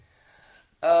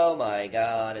Oh my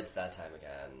god, it's that time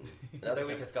again. Another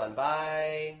week has gone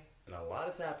by. And a lot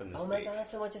has happened this week. Oh my god,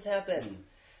 so much has happened.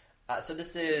 So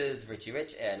this is Richie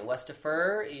Rich and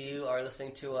Westifer. You are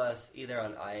listening to us either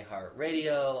on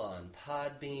iHeartRadio, on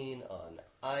Podbean, on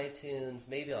iTunes,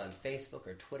 maybe on Facebook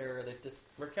or Twitter.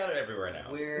 We're kind of everywhere now.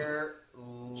 We're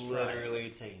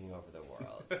literally taking over the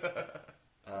world.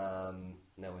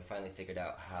 No, we finally figured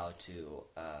out how to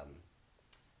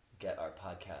get our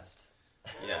podcast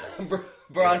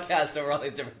broadcast over all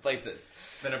these different places.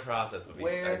 It's been a process, but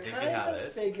we're kind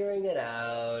of figuring it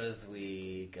out as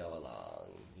we go along.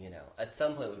 You know, at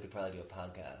some point we could probably do a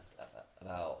podcast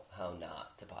about how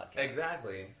not to podcast.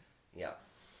 Exactly. Yeah.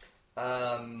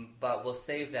 But we'll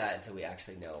save that until we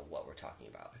actually know what we're talking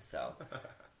about. So,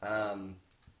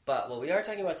 but what we are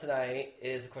talking about tonight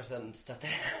is, of course, some stuff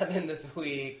that happened this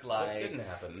week, like what didn't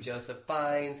happen? Joseph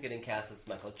Fiennes getting cast as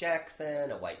Michael Jackson,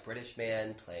 a white British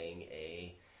man playing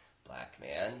a black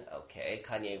man. Okay,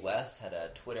 Kanye West had a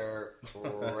Twitter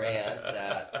rant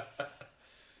that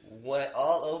went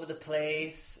all over the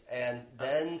place, and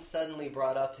then suddenly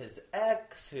brought up his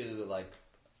ex, who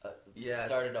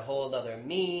started a whole other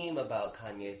meme about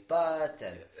Kanye's butt,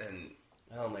 and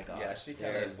oh my god, yeah, she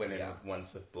kind of went in with one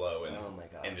swift blow and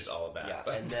ended all of that.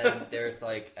 Yeah, and then there's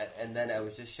and then I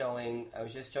was just showing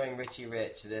Richie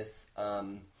Rich this.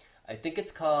 I think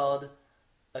it's called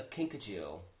a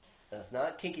kinkajou. It's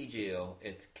not Kinky Jew.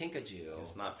 It's Kinkajou.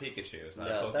 It's not Pikachu. It's not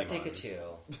no, a Pokemon. It's not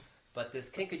Pikachu. But this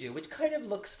Kinkajou, which kind of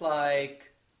looks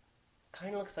like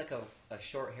a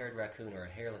short-haired raccoon or a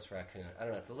hairless raccoon. I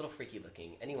don't know. It's a little freaky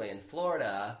looking. Anyway, in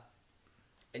Florida,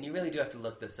 and you really do have to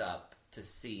look this up to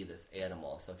see this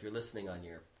animal. So if you're listening on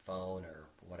your phone or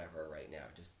whatever right now,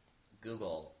 just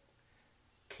Google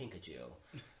Kinkajou.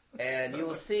 And you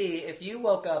will see, if you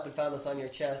woke up and found this on your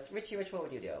chest, Richie Rich, what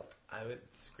would you do? I would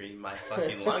scream my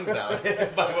fucking lungs out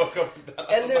if I woke up and found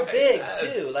and they're big chest.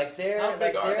 Too. Like How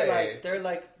big are they? They're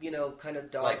like, you know, kind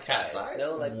of dog like cat size.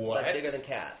 No, like bigger than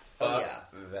cats. Fuck oh yeah.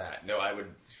 That. No, I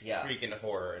would shriek in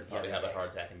horror and probably have a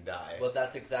heart attack and die. Well,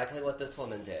 that's exactly what this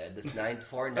woman did. This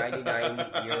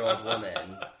 99-year-old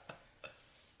woman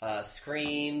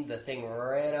screamed. The thing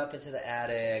ran up into the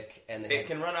attic, and it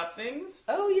can run up things.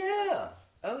 Oh yeah.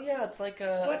 Oh yeah, it's like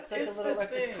a what it's like is a little this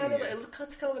thing? It's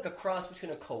kind of like a cross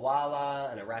between a koala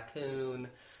and a raccoon.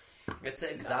 It's an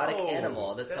exotic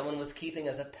animal that someone was keeping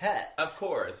as a pet. Of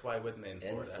course, why wouldn't they in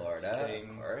Florida?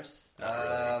 Of course.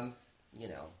 Really. You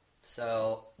know,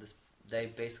 so they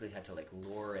basically had to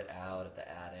lure it out of the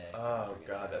attic. Oh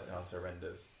god, that sounds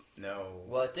horrendous. No.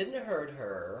 Well, it didn't hurt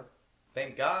her.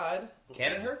 Thank God.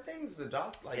 Can it hurt things?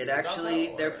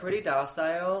 They're pretty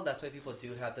docile. That's why people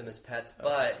do have them as pets. Okay.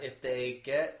 But if they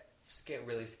get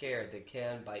really scared, they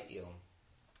can bite you.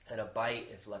 And a bite,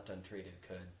 if left untreated,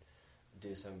 could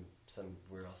do some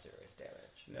real serious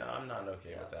damage. No, I'm not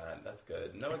okay with that. That's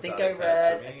good. No, I think I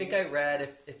read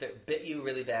if it bit you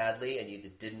really badly and you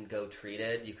didn't go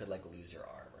treated, you could lose your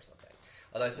arm or something.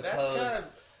 Although I suppose.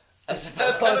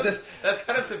 That's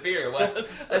kind of severe.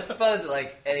 I suppose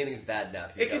anything's bad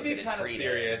enough. It could be kind of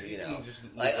serious. You know,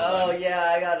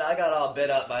 I got all bit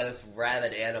up by this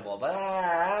rabid animal, but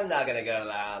I'm not gonna go to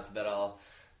the hospital.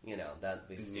 You know, that'd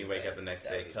be stupid. You wake up the next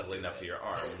day cuddling up to your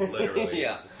arm, literally.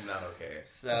 Yeah, it's not okay.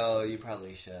 So you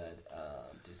probably should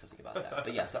do something about that.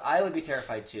 But yeah, so I would be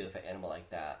terrified too if an animal like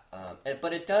that.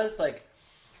 But it does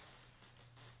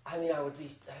I mean, I'd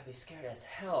be scared as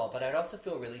hell, but I'd also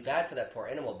feel really bad for that poor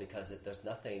animal because there's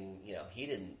nothing, you know, he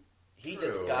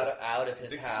just got out of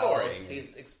his house.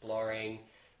 He's exploring.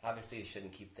 Obviously, you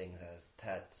shouldn't keep things as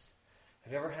pets.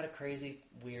 Have you ever had a crazy,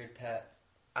 weird pet?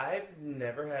 I've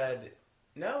never had.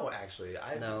 No, actually,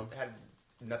 I've had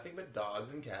nothing but dogs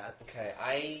and cats.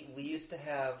 Okay, we used to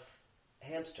have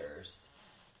hamsters.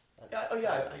 I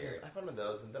had one of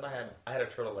those, and then I had a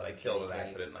turtle that I killed in an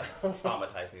accident, and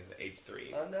traumatized me at age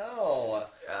 3. Oh no!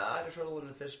 I had a turtle in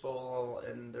a fishbowl,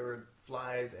 and there were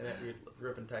flies in it. We grew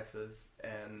up in Texas,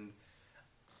 and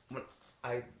when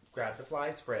I grabbed the fly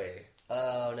spray.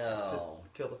 Oh no! To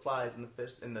kill the flies in the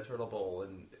fish in the turtle bowl,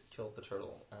 and killed the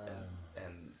turtle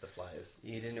and the flies.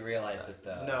 You didn't realize that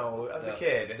though. No, I was a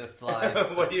kid. The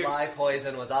fly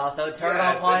poison was also turtle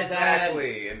poison.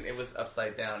 Exactly, and it was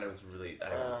upside down. It was really.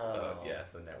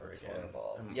 So never again.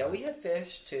 Horrible. Yeah, we had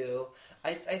fish too.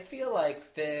 I feel like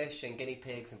fish and guinea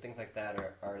pigs and things like that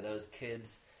are those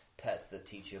kids' pets that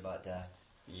teach you about death.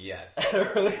 Yes,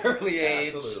 at an early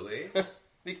age. Absolutely,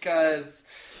 because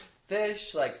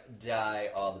fish die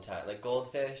all the time.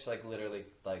 Goldfish, literally,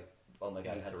 oh my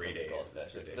god, I had 3 days.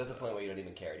 Goldfish. There's a point where you don't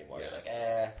even care anymore.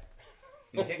 Yeah.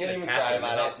 You're You can't get attached to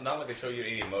them. Not like they show you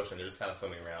any emotion. They're just kind of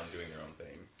swimming around doing their own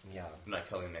thing. Yeah. I'm not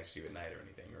cuddling next to you at night or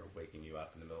anything, or or waking you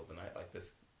up in the middle of the night like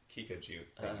this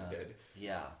Kika-Juke thing you did.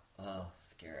 Yeah. Oh,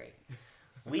 scary.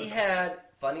 We had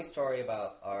funny story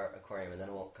about our aquarium, and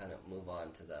then we'll kind of move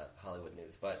on to the Hollywood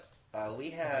news. But we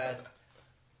had,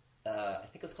 I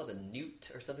think it was called a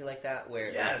newt or something like that, where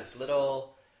it was this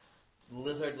little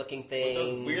lizard-looking thing with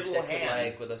those weird little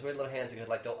hands. with those weird little hands, it could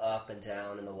like go up and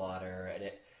down in the water, and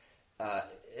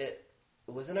it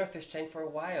was in our fish tank for a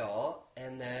while,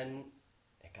 and then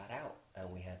it got out, and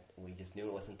we just knew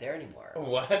it wasn't there anymore.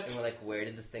 What? And we're like, where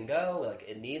did this thing go? We're like,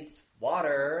 it needs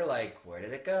water. Like, where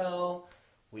did it go?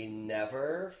 We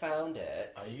never found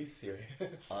it. Are you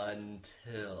serious?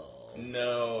 Until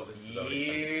no, this is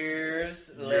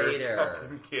years later. later. You're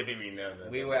fucking kidding me. No,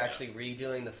 we were actually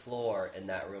redoing the floor in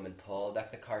that room and pulled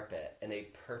back the carpet, and a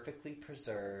perfectly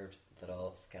preserved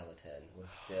little skeleton was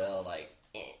still like.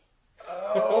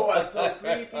 Oh, that's so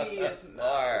creepy. It's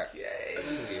not okay.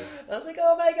 I was like,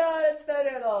 oh my god, it's been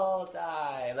here the whole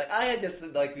time. Like, I had just,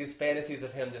 like, these fantasies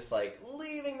of him just, like,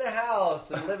 leaving the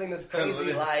house and living this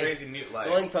crazy life. Crazy newt life.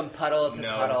 Going from puddle to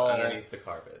puddle. Underneath the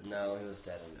carpet. No, he was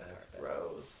dead in the That's carpet.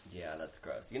 gross. Yeah, that's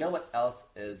gross. You know what else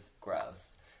is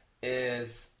gross?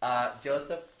 Is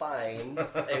Joseph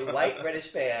Fiennes, a white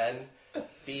British man,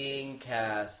 being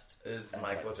cast as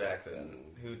Michael Jackson,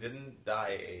 who didn't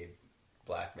die a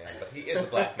black man, but he is a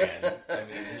black man. I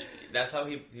mean, that's how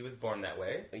he was born that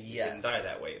way. Yes. He didn't die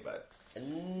that way, but...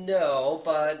 No,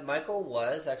 but Michael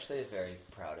was actually very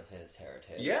proud of his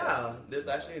heritage. Yeah, there's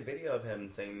actually a video of him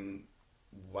saying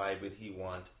why would he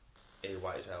want a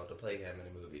white child to play him in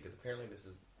a movie, because apparently this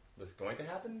was going to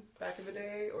happen back in the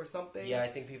day or something. Yeah, I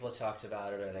think people talked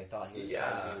about it, or they thought he was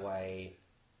trying to be white.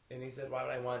 And he said, why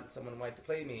would I want someone white to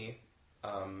play me?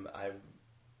 I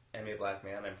am a black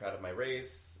man, I'm proud of my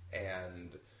race,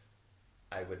 and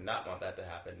I would not want that to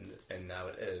happen, and now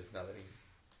it is, now that he's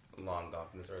long gone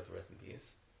from this earth, rest in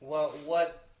peace. Well,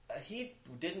 what he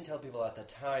didn't tell people at the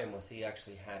time was he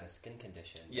actually had a skin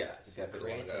condition. Yes. That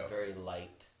creates a very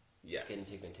light skin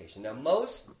pigmentation. Now,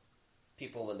 most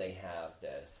people, when they have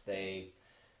this, they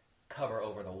cover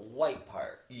over the white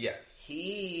part. Yes.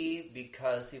 He,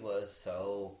 because he was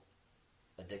so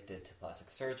addicted to plastic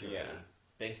surgery,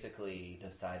 basically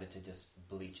decided to just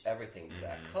bleach everything to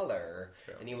that color.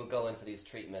 True. And he would go in for these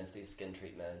treatments, these skin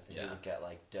treatments, and he would get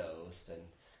like dosed and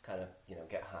kind of,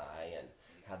 get high and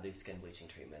have these skin bleaching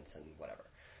treatments and whatever.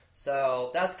 So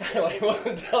that's kind of what he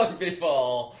wasn't telling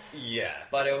people. Yeah.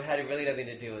 But it had really nothing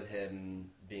to do with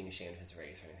him being ashamed of his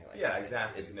race or anything like that. Yeah,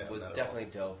 exactly. It was definitely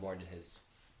dove more into his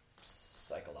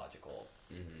psychological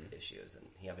issues, and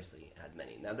he obviously had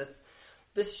many. Now this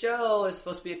show is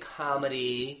supposed to be a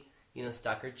comedy.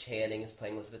 Stockard Channing is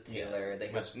playing Elizabeth Taylor.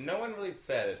 Yes, which no one really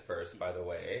said at first, by the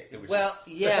way. It was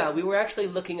we were actually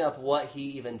looking up what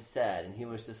he even said, and he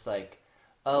was just like,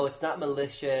 "Oh, it's not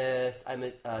malicious."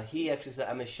 He actually said,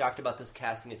 "I'm as shocked about this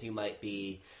casting as you might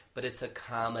be, but it's a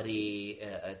comedy.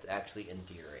 It's actually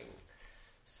endearing."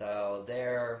 So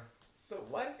So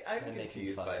I'm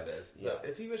confused by this. So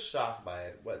if he was shocked by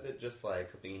it, was it just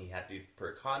like something he had to do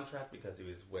per contract because he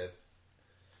was with?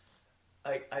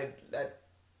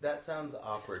 That sounds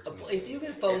awkward to me. If you get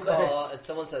a phone call and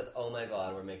someone says, "Oh my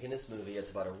God, we're making this movie.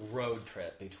 It's about a road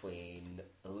trip between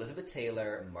Elizabeth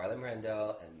Taylor, Marlon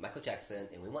Brando, and Michael Jackson,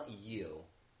 and we want you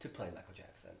to play Michael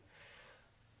Jackson."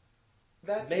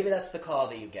 Maybe that's the call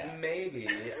that you get. Maybe.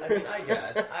 I mean, I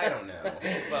guess. I don't know.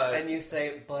 But and you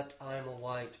say, "But I'm a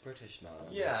white British man."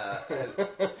 Yeah.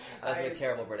 That's a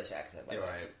terrible British accent. You're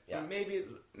right. Yeah.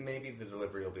 Maybe the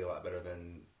delivery will be a lot better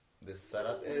than this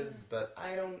setup is, but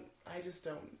I just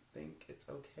don't think it's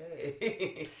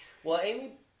okay. Well,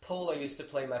 Amy Poehler used to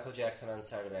play Michael Jackson on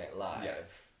Saturday Night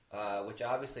Live, which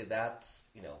obviously that's,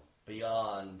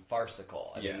 beyond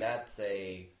farcical. I mean, that's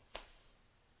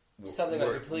something on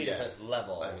a completely different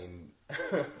level. I mean,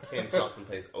 Ken Thompson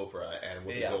plays Oprah and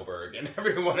Whoopi Goldberg and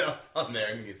everyone else on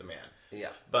there, and he's a man. Yeah.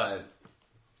 But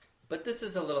this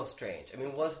is a little strange. I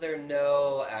mean, was there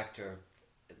no actor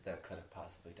that could have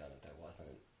possibly done it that wasn't?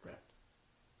 Right.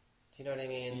 Do you know what I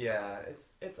mean? Yeah,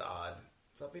 it's odd.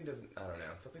 Something doesn't, I don't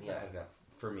know. Something's not enough,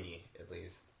 for me, at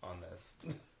least, on this.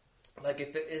 Like,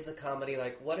 if it is a comedy,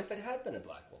 like, what if it had been a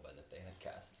black woman that they had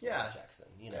cast as Michael Jackson?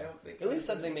 At least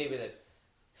something maybe that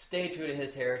stayed true to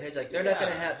his heritage. Like, they're not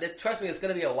going to have... Trust me, it's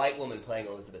going to be a white woman playing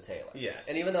Elizabeth Taylor. Yes.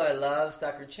 And even though I love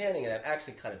Stockard Channing, and I'm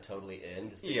actually kind of totally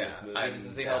in to see this movie, just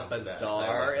to see how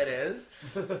bizarre it is.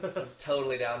 I'm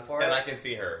totally down for it. And I can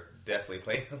see her definitely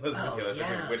playing Elizabeth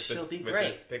Taylor with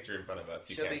this picture in front of us.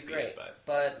 She'll be great.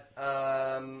 But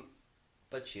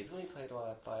she's going to be played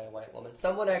by a white woman.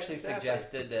 Someone actually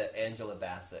suggested that Angela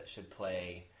Bassett should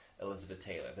play Elizabeth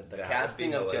Taylor. That the That would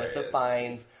casting be of Joseph hilarious.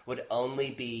 Fiennes would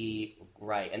only be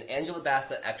right. And Angela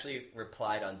Bassett actually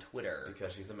replied on Twitter.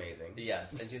 Because she's amazing.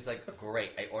 Yes, and she was like,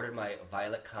 great, I ordered my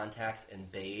violet contacts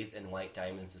and bathed in white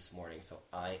diamonds this morning, so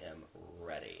I am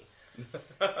ready.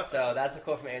 So that's a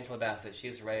quote from Angela Bassett.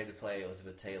 She's ready to play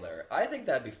Elizabeth Taylor. I think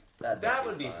that would be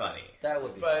funny. That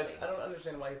would be But funny. I don't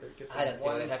understand why they get I don't see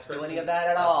why one they'd have to do person any of that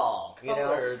at all. of You know?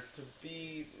 color to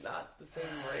be not the same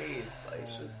race. Like,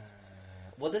 it's just...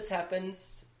 Well, this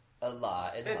happens a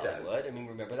lot in It Hollywood. does. I mean,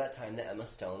 remember that time that Emma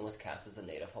Stone was cast as a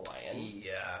native Hawaiian?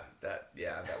 That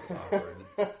was awkward.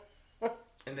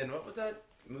 And then what was that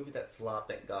movie that flopped,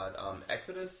 thank God?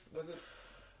 Exodus, was it?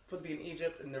 Supposed to be in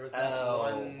Egypt, and there was that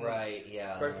one right,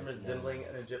 yeah. person resembling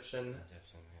an Egyptian.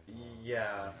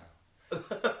 Yeah.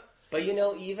 But you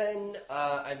know, even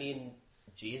I mean,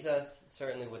 Jesus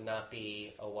certainly would not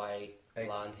be a white,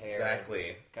 blonde-haired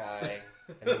Exactly. guy.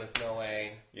 I mean, there's no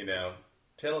way. You know,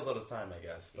 tale as old as time, I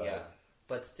guess. But Yeah,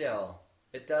 but still,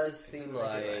 it does seem doesn't make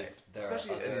it like right. there are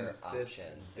Especially other in this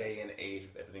options. day and age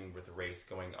with everything with race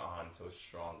going on so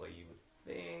strongly, you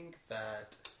would think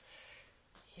that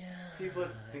Yeah, people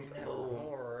would think that a little...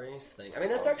 whole race thing. I mean,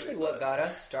 that's actually what got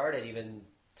us started even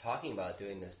talking about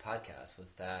doing this podcast,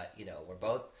 was that, you know, we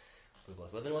both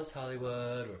live in West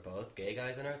Hollywood, we're both gay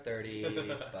guys in our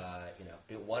 30s, but, you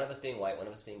know, one of us being white, one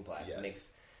of us being black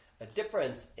makes a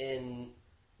difference in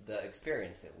the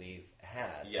experience that we've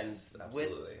had. Yes, and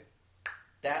absolutely. With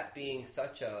that being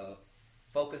such a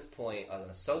focus point on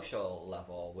a social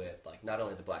level with, like, not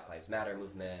only the Black Lives Matter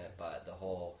movement, but the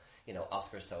whole, you know,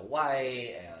 Oscars So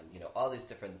White and, you know, all these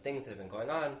different things that have been going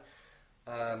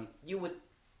on, you would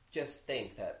just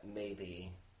think that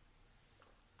maybe...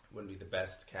 Wouldn't be the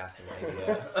best casting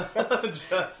idea.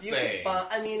 Just saying.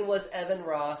 I mean, was Evan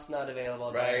Ross not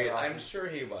available? Right, I'm sure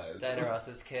he was. Diana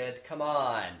Ross's kid? Come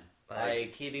on.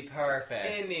 Like, he'd be perfect.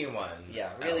 Anyone.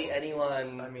 Yeah, really, else.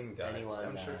 anyone. I mean, God, anyone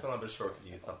I'm sure Columbus Short could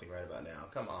use something right about now.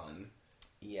 Come on.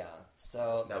 Yeah,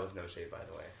 so... That was no shade, by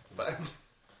the way. But...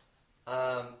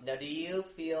 now, do you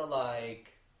feel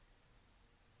like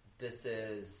this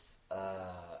is,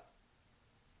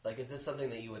 is this something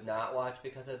that you would not watch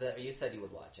because of that? You said you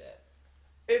would watch it.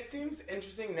 It seems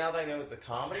interesting now that I know it's a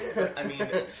comedy, but I mean,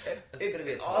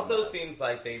 it also Thomas. seems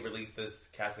like they released this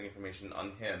casting information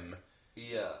on him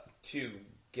to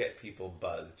get people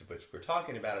buzzed, which we're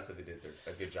talking about it, so they did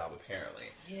a good job apparently.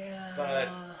 Yeah. But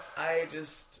I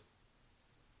just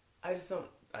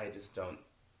don't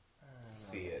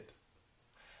see it.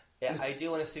 Yeah, I do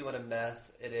want to see what a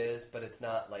mess it is, but it's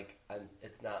not like I'm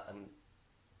not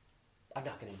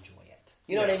going to enjoy it.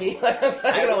 You know what I mean? Like, I'm not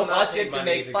going to watch it to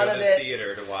make fun of it.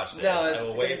 Theater to watch this. No, I it's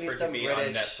will going wait to be for it some to be British,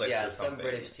 on Netflix or something. some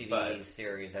British TV but,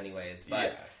 series, anyways.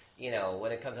 But you know,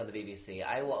 when it comes on the BBC,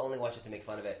 I will only watch it to make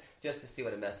fun of it, just to see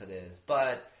what a mess it is.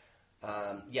 But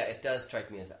yeah, it does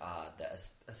strike me as odd that,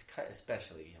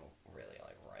 especially, you know, really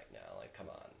like right now, like come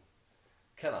on.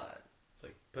 It's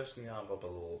like pushing the envelope a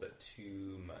little bit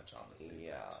too much on the statement.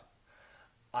 Yeah.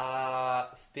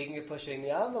 Speaking of pushing the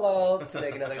envelope, to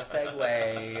make another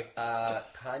segue,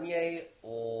 Kanye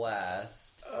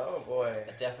West. Oh boy.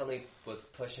 Definitely was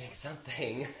pushing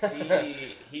something.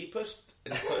 he pushed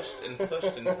and pushed and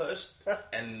pushed and pushed,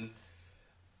 and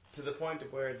to the point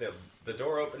of where the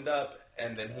door opened up,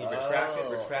 and then he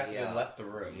retracted, and left the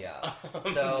room. Yeah.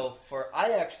 So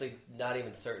I actually not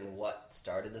even certain what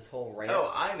started this whole rant.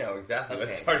 Oh, I know exactly what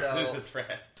started this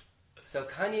rant. So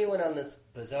Kanye went on this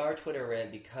bizarre Twitter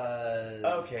rant because...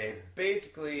 Okay,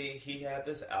 basically, he had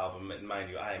this album, and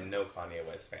mind you, I am no Kanye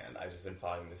West fan. I've just been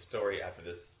following this story after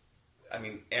this. I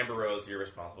mean, Amber Rose, you're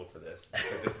responsible for this,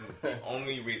 because this is the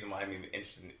only reason why I'm even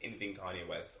interested in anything Kanye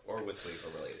West or with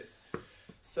Khalifa related.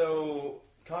 So,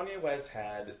 Kanye West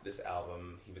had this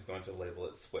album, he was going to label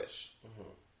it Swish,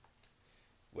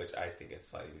 which I think is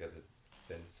funny, because it's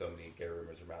been so many gay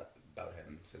rumors about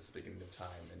him since the beginning of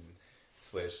time, and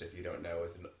Swish, if you don't know,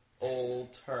 is an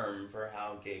old term for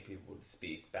how gay people would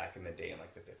speak back in the day in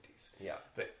like the 50s. Yeah.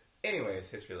 But anyways,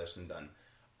 history lesson done.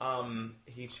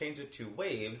 He changed it to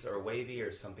Waves or Wavy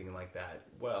or something like that.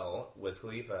 Well, Wiz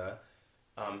Khalifa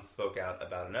spoke out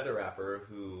about another rapper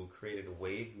who created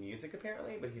wave music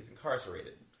apparently, but he's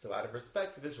incarcerated. So out of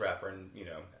respect for this rapper and, you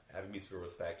know, having musical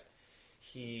respect,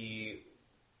 he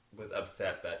was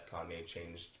upset that Kanye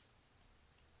changed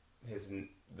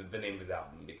the name of his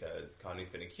album, because Kanye's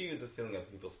been accused of stealing other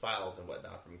people's styles and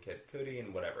whatnot from Kid Cudi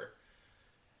and whatever.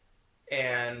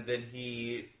 And then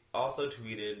he also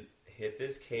tweeted, "Hit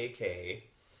this KK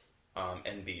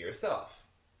and be yourself,"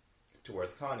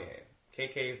 towards Kanye.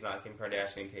 KK is not Kim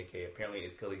Kardashian. KK apparently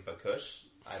is Khalifa Kush.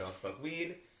 I don't smoke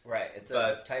weed. Right, it's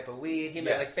a type of weed. He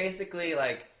meant, like, basically,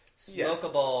 like,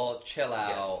 smokable, chill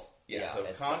out. Yes. So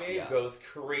Kanye goes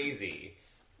crazy,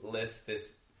 lists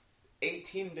this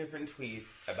 18 different tweets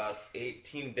about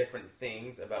 18 different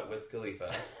things about Wiz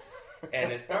Khalifa.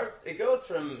 And it goes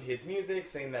from his music,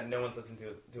 saying that no one's listened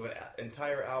to an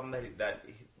entire album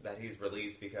that he's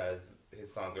released because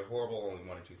his songs are horrible, only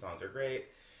one or two songs are great.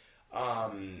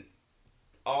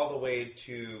 All the way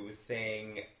to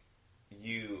saying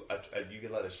you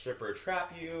could let a stripper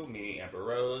trap you, meaning Amber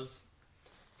Rose,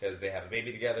 because they have a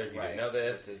baby together. If you didn't know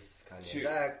this, which is Kanye's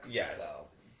ex. Yes. So.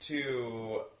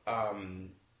 To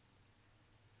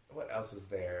what else was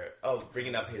there? Oh,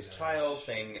 bringing up his child,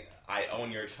 saying I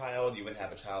own your child. You wouldn't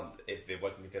have a child if it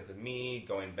wasn't because of me.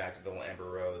 Going back to the whole Amber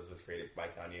Rose was created by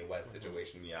Kanye West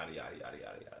situation. Yada yada yada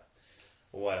yada yada.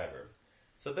 Whatever.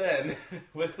 So then,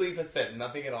 Wiz Khalifa said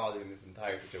nothing at all during this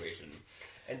entire situation.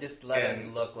 And just let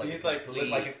him look like he's a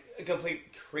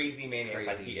complete crazy maniac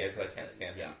like he is, but I can't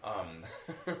stand him.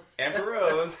 Amber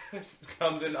Rose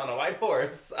comes in on a white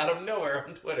horse out of nowhere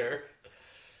on Twitter.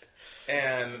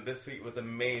 And this tweet was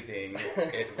amazing.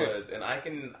 It was, and I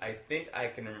think I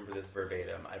can remember this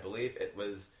verbatim. I believe it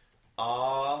was,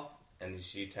 and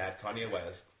she tagged Kanye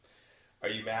West. Are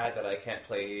you mad that I can't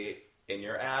play in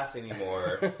your ass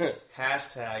anymore?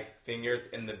 Hashtag fingers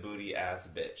in the booty ass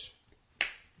bitch.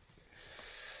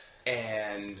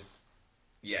 And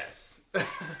yes.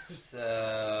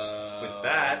 So with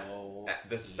that,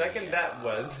 the second that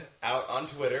was out on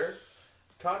Twitter,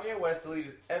 Kanye West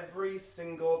deleted every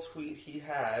single tweet he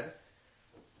had.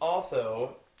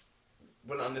 Also,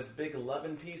 went on this big love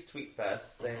and peace tweet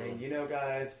fest saying, you know,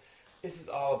 guys, this is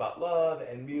all about love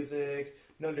and music.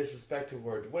 No disrespect to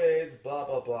Word Wiz, blah,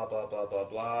 blah, blah, blah, blah, blah,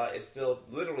 blah. It's still,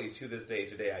 literally to this day,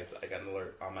 today, I got an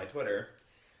alert on my Twitter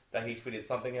that he tweeted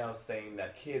something else saying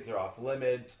that kids are off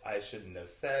limits. I shouldn't have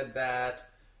said that.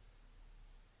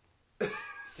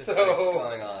 Just so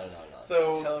going on and on and on.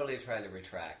 So totally trying to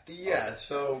retract. Yeah.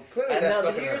 So clearly, and that's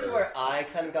now here's where I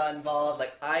kind of got involved.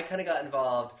 Like I kind of got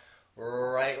involved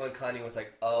right when Kanye was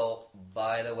like, "Oh,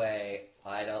 by the way,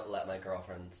 I don't let my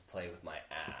girlfriends play with my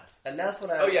ass," and that's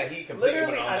when I. Oh yeah, he completely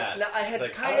went on that. I had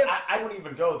like, kind of. I don't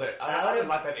even go there. I don't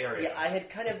like that area. Yeah, I had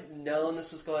kind of known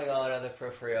this was going on the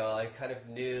peripheral. I kind of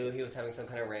knew he was having some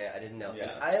kind of rant. I didn't know. Yeah.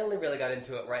 And I only really got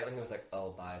into it right when he was like, "Oh,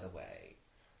 by the way,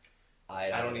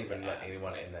 I don't even let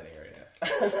anyone in that area."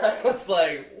 I was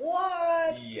like,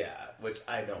 "What?" Yeah, which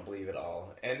I don't believe at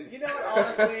all. And you know what?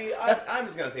 Honestly, I'm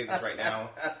just gonna say this right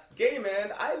now. Gay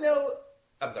men,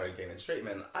 straight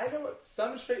men. I know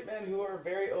some straight men who are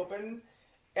very open,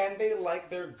 and they like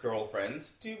their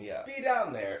girlfriends to be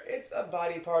down there. It's a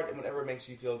body part, and whatever makes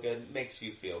you feel good, makes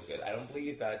you feel good. I don't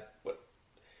believe that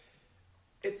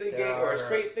it's a gay or a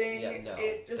straight thing. Yeah, no.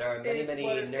 It just there are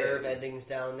many nerve endings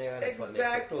down there. That's what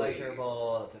makes it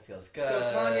pleasurable. That's what feels good. So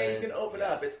Kanye, you can open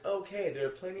up. It's okay. There are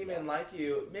plenty of men like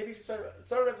you. Maybe start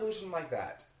a revolution like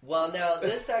that. Well, now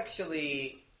this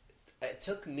actually it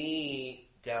took me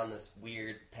down this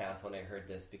weird path when I heard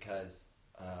this because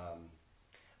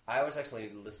I was actually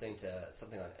listening to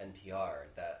something on NPR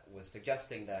that was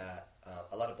suggesting that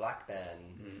a lot of black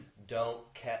men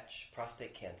don't catch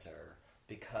prostate cancer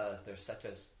because there's such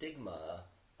a stigma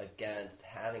against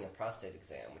having a prostate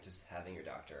exam, which is having your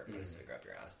doctor put his finger up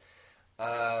your ass,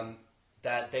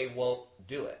 that they won't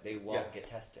do it. They won't get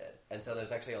tested. And so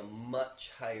there's actually a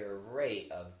much higher rate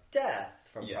of death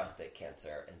from prostate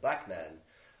cancer in black men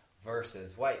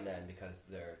versus white men because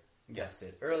they're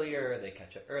tested earlier, they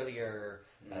catch it earlier,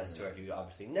 as to if you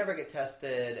obviously never get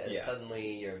tested and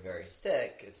suddenly you're very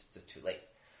sick, it's just too late.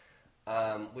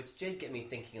 Which did get me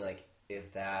thinking, like,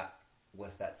 if that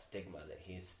was that stigma that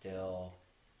he's still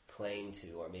playing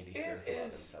to or maybe fearful of in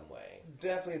some way.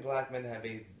 Definitely black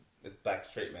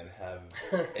straight men have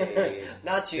a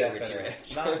not you, Richie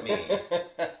Rich. Not me.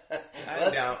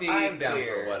 I'm down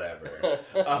for whatever.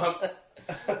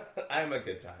 I'm a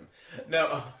good time.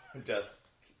 No,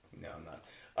 I'm not.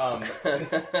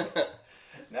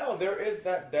 No, there is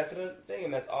that definite thing,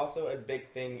 and that's also a big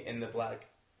thing in the black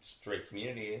straight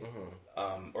community,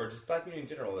 or just black community in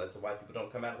general. That's why people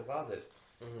don't come out of the closet,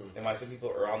 and why some people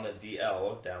are on the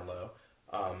DL, down low.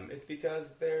 It's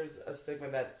because there's a stigma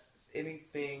that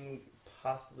anything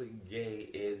possibly gay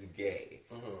is gay,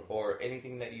 or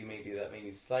anything that you may do that may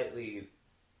be slightly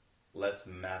less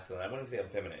masculine. I wouldn't say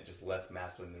effeminate, just less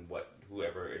masculine than what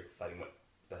whoever is deciding what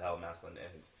the hell masculine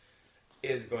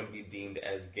is going to be deemed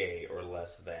as gay or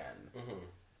less than.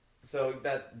 So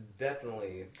that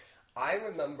definitely. I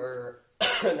remember,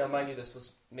 now mind you, this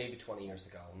was maybe 20 years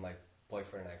ago, when my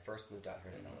boyfriend and I first moved out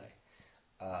here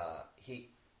to LA. He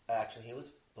was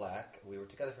black. We were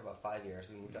together for about 5 years.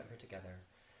 We moved out here together.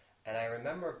 And I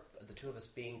remember the two of us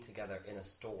being together in a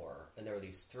store, and there were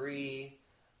these three.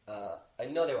 I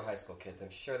know they were high school kids. I'm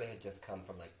sure they had just come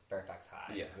from like Fairfax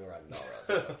High because we were on Melrose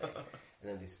or something. And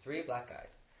then these three black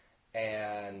guys,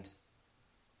 and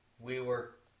we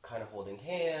were kind of holding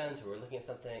hands. We were looking at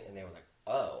something, and they were like,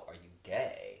 "Oh, are you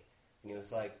gay?" And he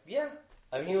was like, "Yeah."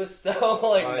 I mean, he was so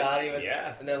like not even.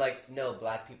 Yeah. And they're like, "No,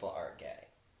 black people aren't gay."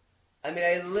 I mean,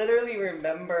 I literally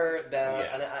remember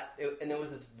that, Yeah. and there was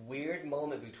this weird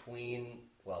moment between,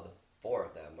 well, the four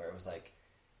of them, where it was like,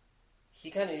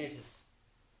 he kind of needed to,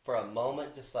 for a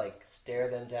moment, just like stare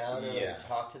them down and like,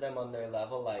 talk to them on their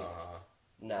level, like,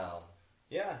 no,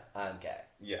 yeah, I'm gay.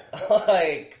 Yeah.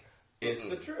 Like, it's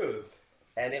the truth.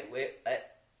 And it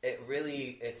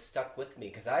really, it stuck with me,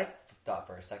 because I thought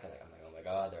for a second, like, I'm like, oh my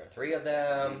god, there are three of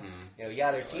them, Mm-hmm. you know,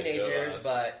 yeah, they're teenagers,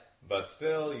 But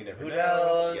still, you never who know.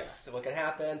 knows what could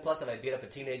happen? Plus, if I beat up a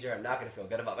teenager, I'm not going to feel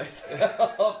good about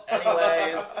myself.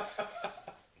 Anyways.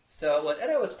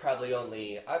 And I was probably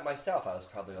only, I was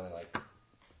probably only like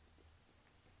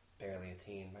barely a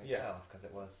teen myself, because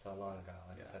it was so long ago.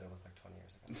 Like I said, it was like 20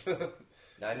 years ago.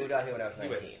 Now, I moved out here when I was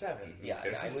 19. You were 7. Yeah,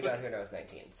 I moved out here when I was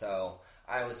 19. So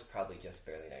I was probably just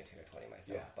barely 19 or 20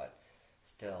 myself. Yeah. But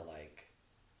still, like,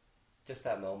 just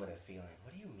that moment of feeling,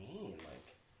 what do you mean?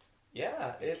 Like,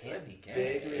 yeah, it's a be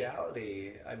gay. big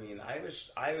reality. I mean, I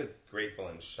was grateful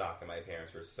and shocked that my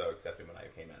parents were so accepting when I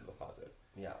came out of the closet.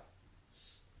 Yeah.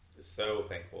 So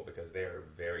thankful, because they're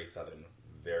very southern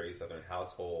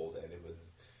household, and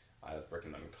I was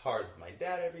working on cars with my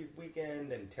dad every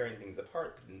weekend and tearing things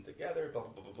apart, putting them together, blah,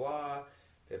 blah, blah, blah, blah.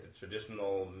 They had the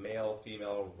traditional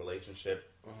male-female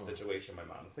relationship situation. My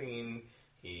mom cleaned,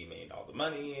 he made all the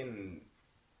money and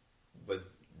was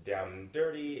down and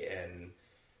dirty, and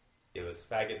it was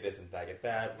faggot this and faggot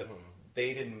that, but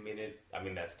they didn't mean it. I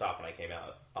mean, that stopped when I came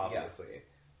out, obviously. Yeah.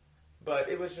 But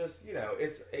it was just, you know,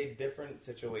 it's a different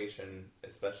situation,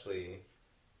 especially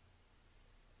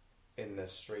in the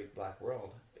straight black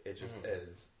world. It just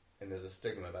is. And there's a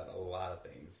stigma about a lot of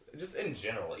things. Just in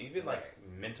general, even like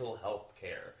mental health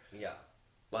care. Yeah.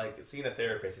 Like, seeing a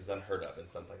therapist is unheard of in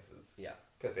some places. Yeah.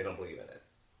 Because they don't believe in it,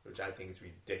 which I think is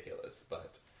ridiculous.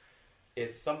 But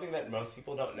it's something that most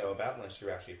people don't know about unless you're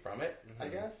actually from it, I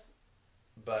guess.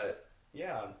 But,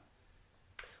 yeah.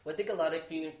 Well, I think a lot of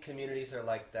communities are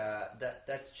like that.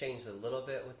 That's changed a little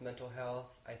bit with mental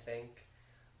health, I think.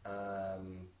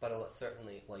 But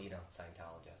certainly, well, you know,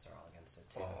 Scientologists are all against it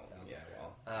too. So. Yeah,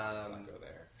 well, let's not go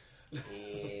there.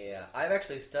 Yeah, I've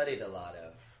actually studied a lot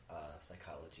of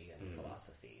psychology and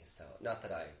philosophy. So, not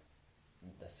that I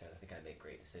necessarily think I make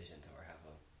great decisions or have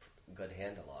a good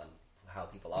handle on how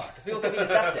people are, because people can be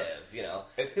deceptive. You know,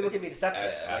 people can be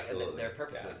deceptive. Like, they're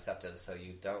purposely deceptive, so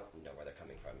you don't know where they're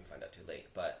coming from. You find out too late.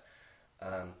 But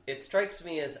it strikes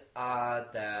me as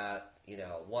odd that, you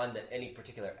know, one, that any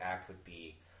particular act would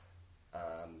be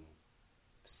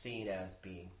seen as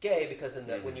being gay, because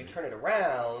when you turn it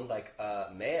around, like a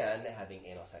man having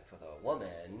anal sex with a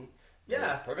woman,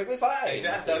 is perfectly fine.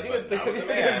 Exactly. So if you could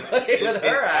put it with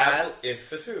her ass, it's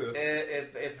the truth.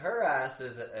 If her ass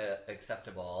is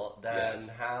acceptable, then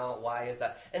why is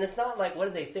that? And it's not like, what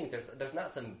do they think? There's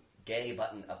not some gay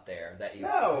button up there that you...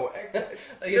 No, like,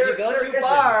 if you go too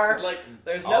far, like,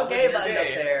 there's no gay button up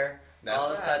there. That's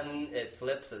all of a sudden, it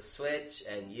flips a switch,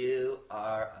 and you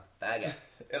are a faggot.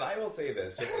 And I will say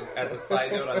this, just as a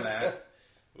side note on that,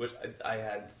 which I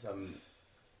had some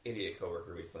idiot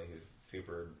coworker recently who's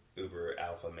super uber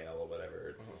alpha male or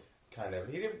whatever, kind of.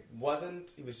 He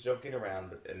was joking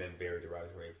around, but in a very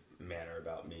derogatory manner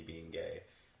about me being gay,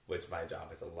 which my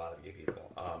job is a lot of gay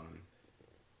people.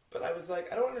 But I was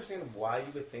like, I don't understand why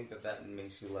you would think that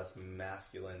makes you less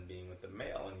masculine being with the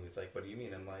male. And he was like, what do you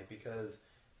mean? I'm like, because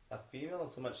a female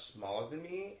is so much smaller than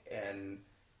me and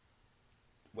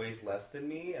weighs less than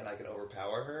me, and I can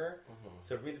overpower her.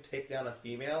 So for me to take down a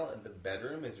female in the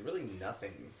bedroom is really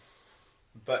nothing.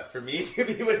 But for me to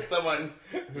be with someone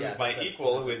who's my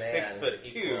equal, who is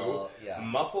 6'2",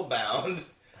 muscle bound,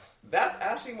 that's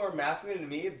actually more masculine to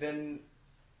me than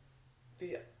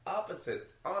the opposite.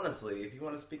 Honestly, if you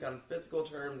want to speak on physical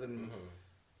terms and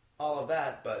all of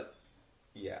that, but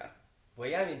yeah. Well,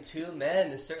 yeah, I mean, two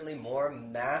men is certainly more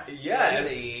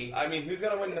masculinity. Yes. I mean, who's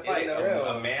going to win the fight?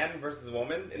 A man versus a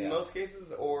woman in most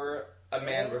cases, or a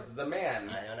man versus a man?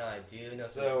 I don't know. I do know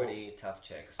some pretty tough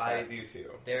chicks. I do too.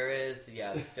 There is,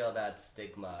 still that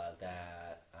stigma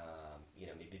that, you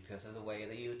know, maybe because of the way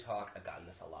that you talk. I've gotten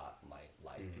this a lot in my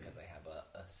life because I have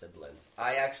a siblings.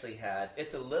 I actually had,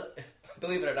 it's a little,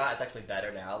 believe it or not, it's actually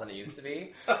better now than it used to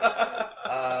be.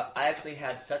 I actually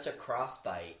had such a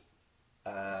crossbite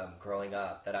growing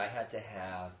up that I had to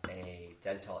have a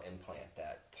dental implant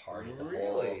that part of the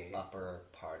Really? whole upper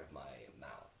part of my mouth.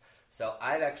 So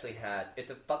I've actually had,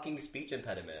 it's a fucking speech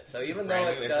impediment. So even though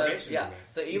Brand new it does, information yeah. to me.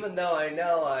 So even though I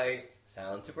know I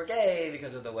sound super gay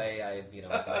because of the way I, make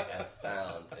my S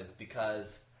sound, it's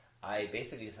because I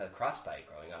basically just had frostbite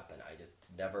growing up, and I just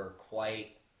never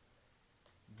quite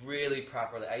really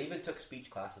properly. I even took speech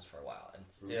classes for a while, and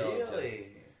still just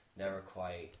never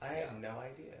quite. I had no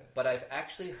idea. But I've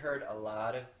actually heard a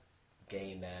lot of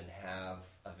gay men have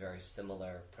a very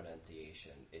similar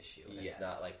pronunciation issue. Yes. It's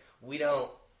not like we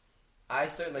don't. I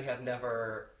certainly have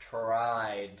never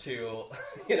tried to,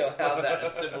 have that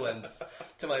sibilance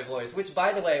to my voice. Which,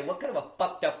 by the way, what kind of a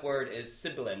fucked up word is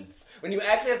sibilance? When you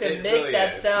actually have to It make really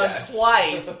that is, sound yes.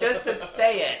 twice just to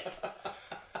say it.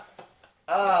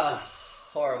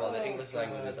 Horrible. The Oh, English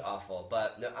language God. is awful.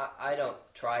 But no, I don't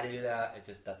try to do that. It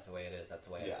just, that's the way it is. That's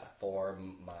the way Yeah. I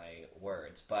form my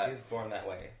words. But He was born that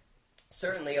way.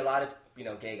 certainly a lot of,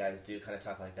 gay guys do kind of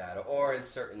talk like that. Or in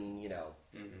certain,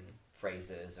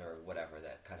 phrases or whatever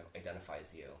that kind of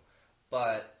identifies you.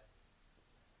 But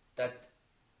that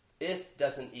if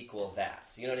doesn't equal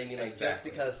that. You know what I mean? Like just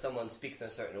Exactly. because someone speaks in a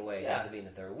certain way Yeah. doesn't mean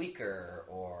that they're weaker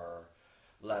or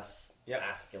less Yep.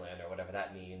 masculine or whatever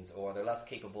that means, or they're less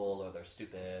capable or they're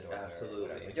stupid or Absolutely.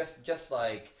 they're whatever. Just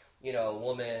like, a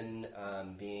woman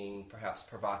being perhaps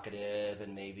provocative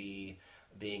and maybe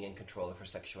being in control of her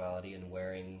sexuality and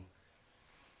wearing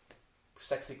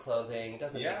sexy clothing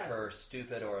doesn't Yeah. make her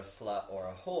stupid or a slut or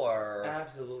a whore.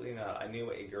 Absolutely not. I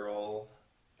knew a girl,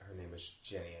 her name was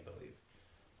Jenny, I believe.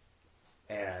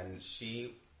 And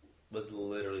she was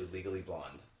literally legally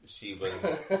blonde. She was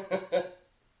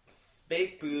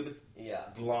fake boobs, Yeah.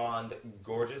 blonde,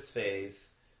 gorgeous face,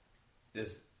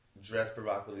 just dressed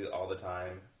provocatively all the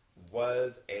time,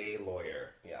 was a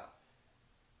lawyer. Yeah.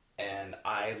 And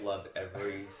I loved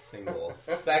every single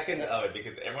second of it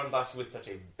because everyone thought she was such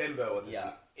a bimbo, was such Yeah.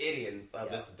 an idiot, and Yeah.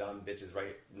 this dumb bitch is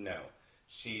right. No.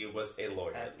 She was a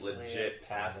lawyer. Actually, Legit it's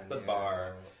passed not the in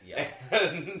bar. Yeah.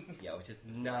 And Yeah, which is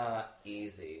not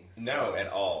easy. no, So- at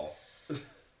all.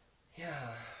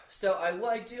 Yeah. So I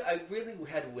really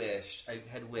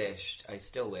I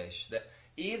still wish that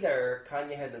either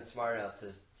Kanye had been smart enough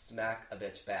to smack a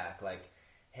bitch back, like,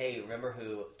 hey, remember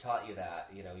who taught you that?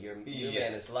 You man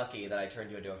Yes. is lucky that I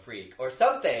turned you into a freak. Or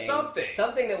something.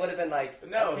 Something that would have been like,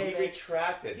 No, okay, he then-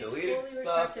 retracted, he deleted totally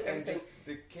stuff, retracted and everything. just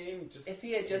became just. if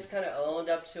he had just kind of owned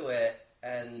up to it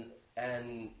and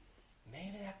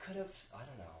maybe that could have, I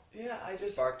don't know, Yeah, I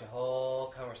just. sparked a whole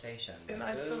conversation. And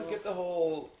I just don't get the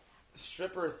whole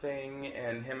stripper thing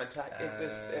and him attack. It's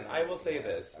just. And I will say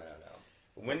this. I don't know.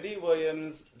 Wendy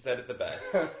Williams said it the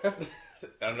best. I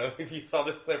don't know if you saw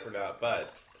this clip or not,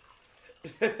 but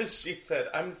she said,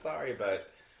 "I'm sorry, but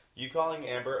you calling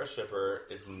Amber a stripper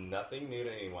is nothing new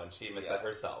to anyone." She admits that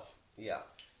herself. Yeah.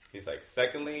 He's like,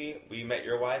 "Secondly, we met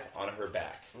your wife on her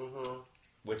back." Mm-hmm.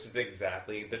 Which is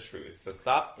exactly the truth. So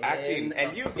stop acting. In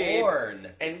And a you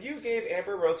porn. gave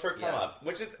Amber Rose her come Yeah. up,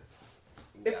 which is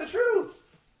it's Yeah. the truth.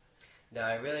 No,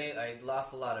 I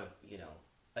lost a lot of,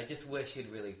 I just wish he'd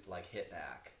really, hit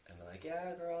back and be like,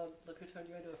 yeah, girl, look who turned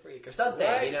you into a freak, or something,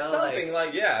 Right? Something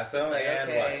like yeah. So it's like, and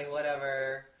okay, what?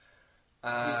 whatever.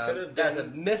 could've That's a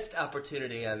been- missed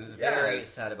opportunity. I'm very Yes.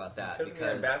 sad about that Could've been because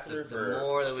an ambassador the for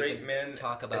more that we straight can men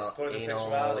talk about exploring anal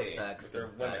sexuality sex, with the their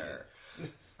women. better.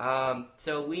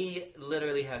 So we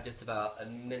literally have just about a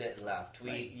minute left. We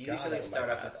My God, usually that start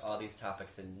went off with fast. all these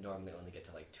topics and normally only get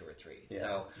to 2 or 3. Yeah,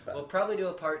 So but- we'll probably do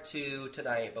a part 2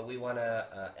 tonight, but we want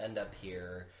to end up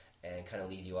here and kind of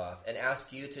leave you off and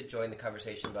ask you to join the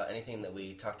conversation about anything that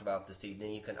we talked about this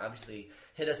evening. You can obviously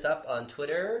hit us up on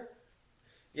Twitter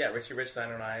Yeah, Richie Rich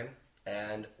 909.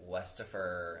 and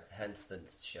Westifer, hence the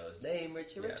show's name,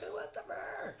 Richie Rich Yes. and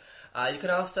Westifer. You can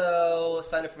also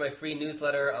sign up for my free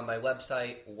newsletter on my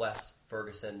website,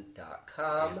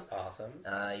 wesferguson.com. It's awesome.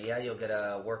 Yeah, you'll get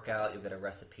a workout, you'll get a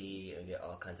recipe, and you'll get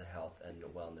all kinds of health and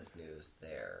wellness news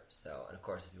there. So, and of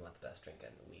course, if you want the best drink in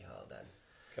WeHo, then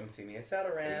Come see me at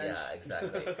Saddle Ranch. yeah,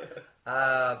 exactly.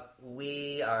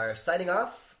 We are signing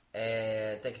off,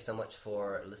 and thank you so much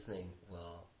for listening.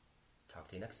 We'll talk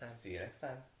to you next time. See you next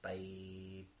time.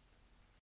 Bye.